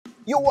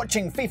You're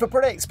watching FIFA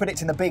Predicts,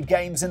 predicting the big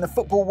games in the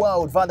football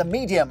world via the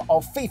medium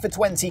of FIFA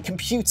 20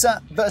 computer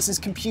versus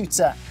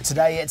computer.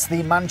 Today it's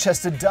the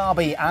Manchester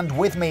derby, and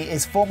with me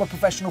is former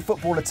professional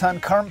footballer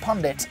turned current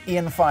pundit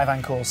Ian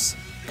Fiveankles.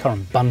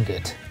 Current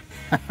bundit.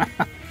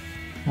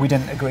 We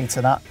didn't agree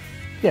to that.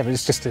 Yeah, but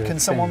it's just a... Can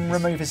someone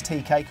remove his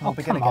tea cake and we'll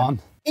begin again?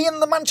 On.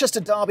 Ian, the Manchester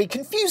derby,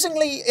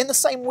 confusingly in the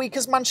same week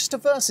as Manchester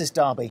versus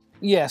derby.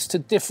 Yes, to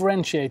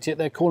differentiate it,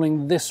 they're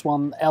calling this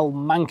one El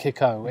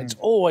Manchico. It's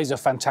always a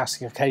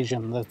fantastic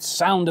occasion. The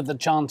sound of the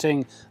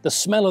chanting, the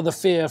smell of the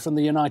fear from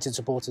the United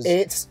supporters.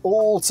 It's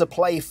all to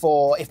play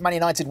for. If Man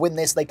United win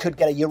this, they could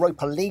get a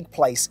Europa League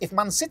place. If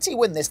Man City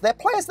win this, their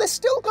players, they're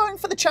still going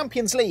for the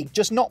Champions League,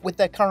 just not with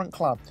their current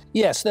club.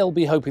 Yes, they'll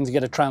be hoping to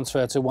get a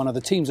transfer to one of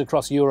the teams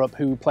across Europe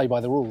who play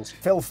by the rules.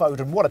 Phil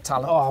Foden, what a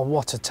talent. Oh,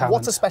 what a talent.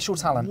 What a special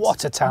talent.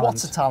 What a talent.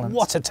 What a talent.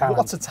 What a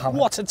talent. What a talent.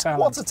 What a talent.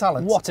 What a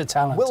talent. What a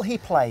talent. Will he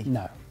play?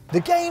 No. The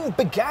game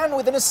began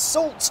with an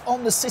assault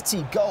on the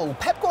City goal.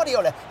 Pep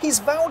Guardiola, he's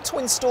vowed to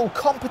install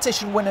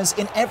competition winners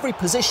in every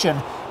position.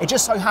 It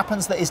just so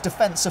happens that his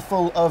defence are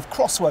full of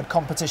crossword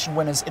competition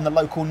winners in the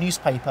local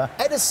newspaper.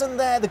 Ederson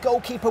there, the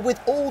goalkeeper,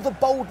 with all the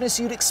boldness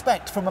you'd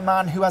expect from a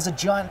man who has a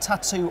giant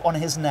tattoo on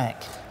his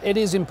neck. It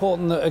is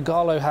important that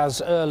Ighalo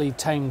has early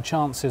tame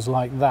chances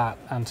like that,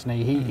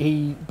 Anthony.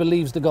 He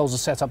believes the goals are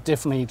set up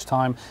differently each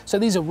time. So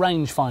these are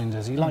range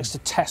finders. He likes to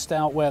test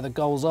out where the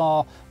goals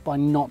are by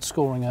not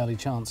scoring early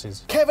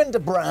chances. Kevin De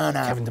Bruyne.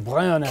 Kevin De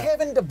Bruyne.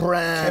 Kevin De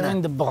Bruyne.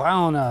 Kevin De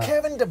Bruyne.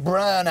 Kevin De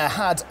Bruyne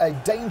had a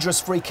dangerous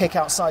free kick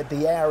outside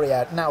the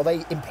area. Now,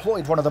 they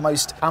employed one of the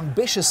most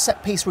ambitious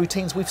set-piece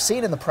routines we've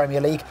seen in the Premier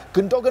League.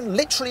 Gundogan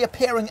literally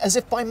appearing as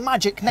if by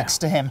magic next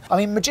to him. I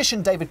mean,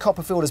 magician David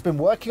Copperfield has been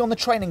working on the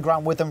training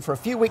ground with them for a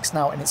few weeks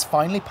now, and it's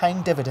finally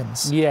paying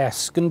dividends.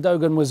 Yes,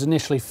 Gundogan was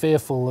initially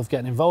fearful of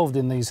getting involved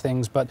in these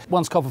things, but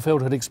once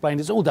Copperfield had explained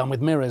it's all done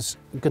with mirrors,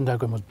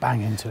 Gundogan was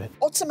bang into it.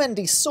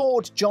 Otamendi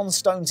sawed John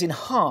Stones in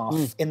half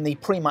in the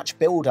pre-match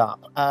build-up,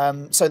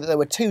 so that there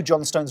were two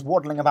John Stones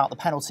waddling about the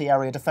penalty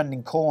area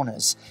defending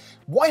corners.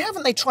 Why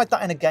haven't they tried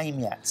that in a game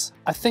yet?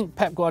 I think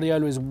Pep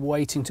Guardiola is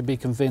waiting to be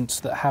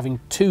convinced that having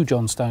two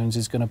John Stones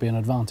is going to be an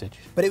advantage.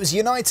 But it was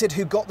United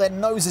who got their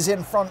noses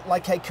in front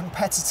like a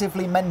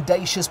competitively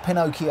mendacious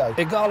Pinocchio.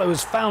 Ighalo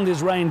has found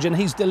his range and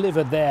he's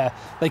delivered there.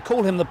 They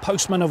call him the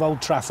postman of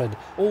Old Trafford,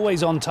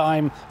 always on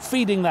time,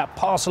 feeding that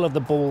parcel of the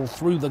ball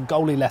through the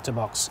goalie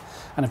letterbox.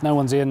 And if no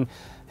one's in,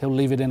 he'll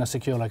leave it in a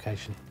secure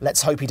location.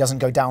 Let's hope he doesn't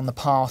go down the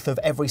path of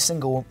every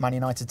single Man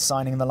United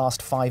signing in the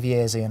last 5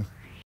 years, Ian.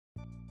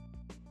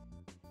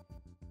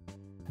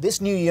 This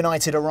new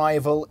United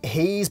arrival,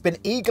 he's been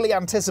eagerly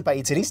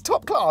anticipated. He's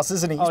top class,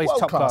 isn't he? He's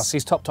top class.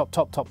 He's top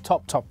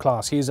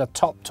class. He's a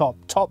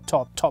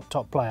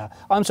top player.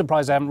 I'm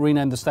surprised they haven't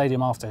renamed the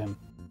stadium after him.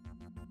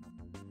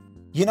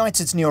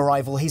 United's new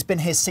arrival, he's been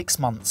here 6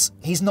 months.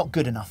 He's not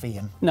good enough,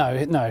 Ian.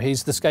 No,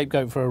 he's the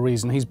scapegoat for a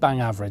reason. He's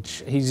bang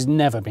average. He's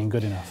never been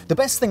good enough. The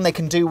best thing they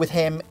can do with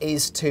him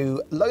is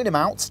to loan him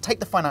out, take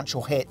the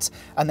financial hit,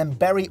 and then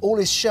bury all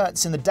his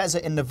shirts in the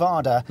desert in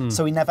Nevada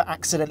so he never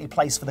accidentally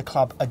plays for the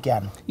club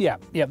again. Yeah,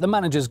 the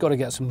manager's got to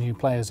get some new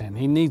players in.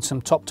 He needs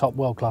some top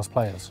world-class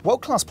players.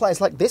 World-class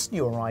players like this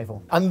new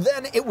arrival. And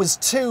then it was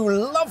two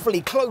lovely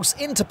close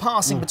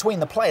interpassing between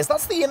the players.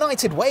 That's the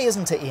United way,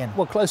 isn't it, Ian?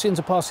 Well, close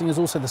interpassing is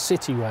also the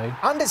City way.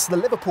 And it's the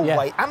Liverpool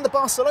way and the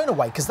Barcelona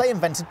way, because they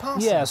invented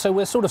passing. Yeah, so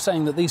we're sort of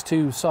saying that these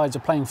two sides are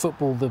playing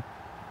football the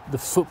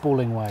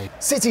footballing way.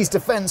 City's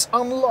defence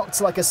unlocked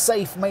like a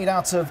safe made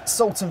out of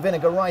salt and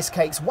vinegar rice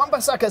cakes.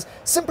 Wan-Bissaka's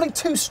simply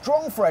too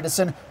strong for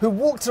Ederson, who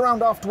walked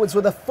around afterwards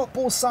with a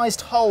football-sized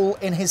hole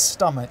in his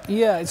stomach.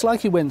 Yeah, it's like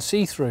he went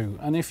see-through.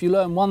 And if you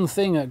learn one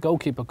thing at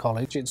goalkeeper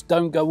college, it's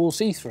don't go all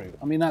see-through.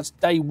 I mean, that's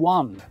day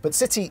one. But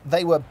City,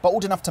 they were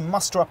bold enough to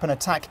muster up an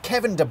attack.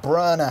 Kevin De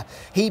Bruyne,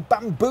 he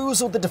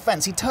bamboozled the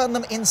defence. He turned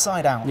them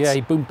inside out. Yeah,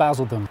 he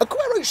boom-bazzled them.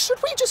 Aguero,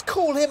 should we just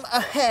call him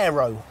a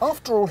hero?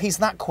 After all, he's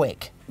that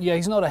quick. Yeah,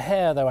 he's not a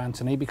hare though,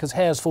 Anthony, because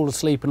hares fall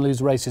asleep and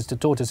lose races to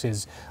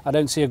tortoises. I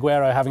don't see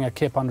Aguero having a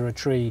kip under a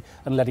tree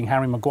and letting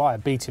Harry Maguire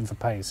beat him for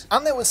pace.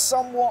 And there was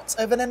somewhat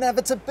of an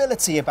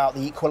inevitability about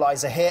the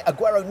equaliser here.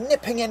 Aguero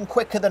nipping in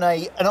quicker than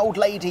an old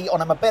lady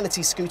on a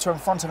mobility scooter in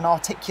front of an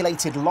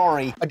articulated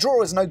lorry. A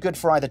draw is no good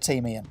for either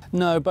team, Ian.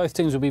 No, both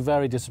teams will be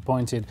very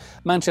disappointed.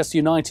 Manchester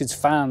United's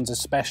fans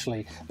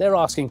especially, they're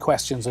asking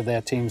questions of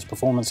their team's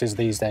performances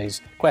these days.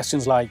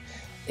 Questions like,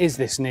 is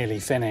this nearly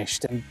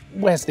finished? And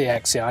where's the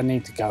exit? I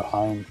need to go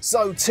home.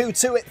 So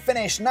 2-2 it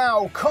finished.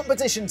 Now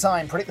competition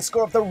time. Predict the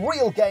score of the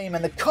real game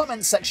in the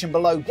comments section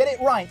below. Get it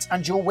right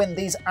and you'll win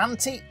these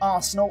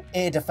anti-Arsenal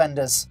ear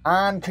defenders.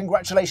 And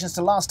congratulations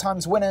to last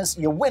time's winners.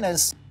 Your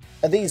winners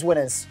are these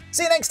winners.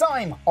 See you next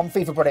time on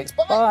FIFA Predicts.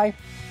 Bye. Bye.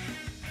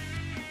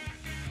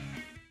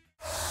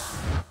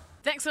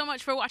 Thanks so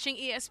much for watching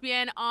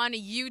ESPN on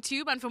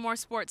YouTube. And for more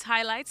sports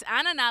highlights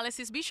and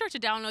analysis, be sure to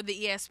download the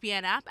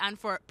ESPN app. And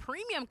for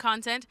premium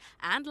content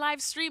and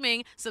live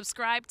streaming,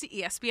 subscribe to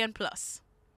ESPN Plus.